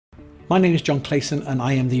My name is John Clayson and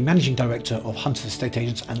I am the Managing Director of Hunters Estate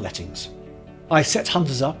Agents and Lettings. I set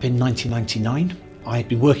Hunters up in 1999. I had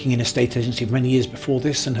been working in a estate agency for many years before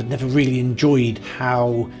this and had never really enjoyed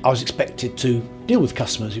how I was expected to deal with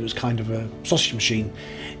customers. It was kind of a sausage machine.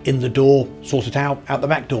 In the door, sort it out the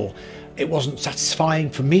back door. It wasn't satisfying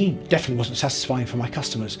for me, definitely wasn't satisfying for my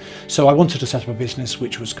customers. So I wanted to set up a business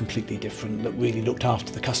which was completely different, that really looked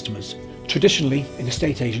after the customers. Traditionally, in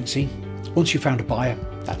estate agency, once you found a buyer,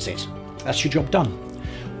 that's it. That's your job done.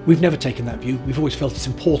 We've never taken that view. We've always felt it's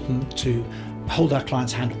important to hold our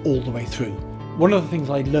client's hand all the way through. One of the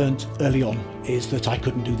things I learned early on is that I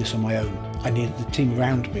couldn't do this on my own. I needed the team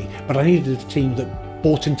around me, but I needed a team that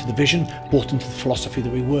bought into the vision, bought into the philosophy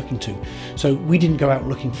that we were working to. So we didn't go out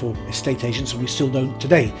looking for estate agents, and we still don't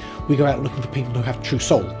today. We go out looking for people who have true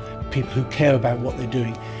soul, people who care about what they're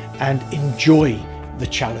doing and enjoy the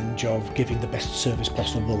challenge of giving the best service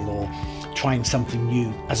possible or trying something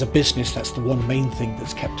new. As a business, that's the one main thing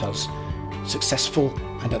that's kept us successful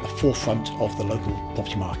and at the forefront of the local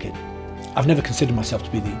property market. I've never considered myself to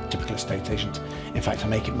be the typical estate agent. In fact, I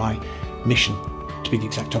make it my mission to be the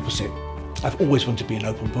exact opposite. I've always wanted to be an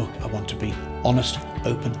open book. I want to be honest,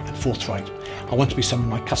 open and forthright. I want to be someone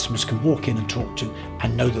my customers can walk in and talk to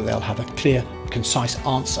and know that they'll have a clear, concise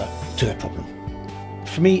answer to their problem.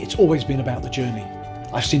 For me, it's always been about the journey.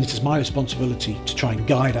 I've seen it as my responsibility to try and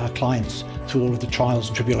guide our clients through all of the trials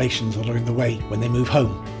and tribulations that are in the way when they move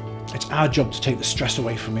home. It's our job to take the stress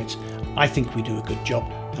away from it. I think we do a good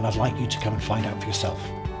job, and I'd like you to come and find out for yourself.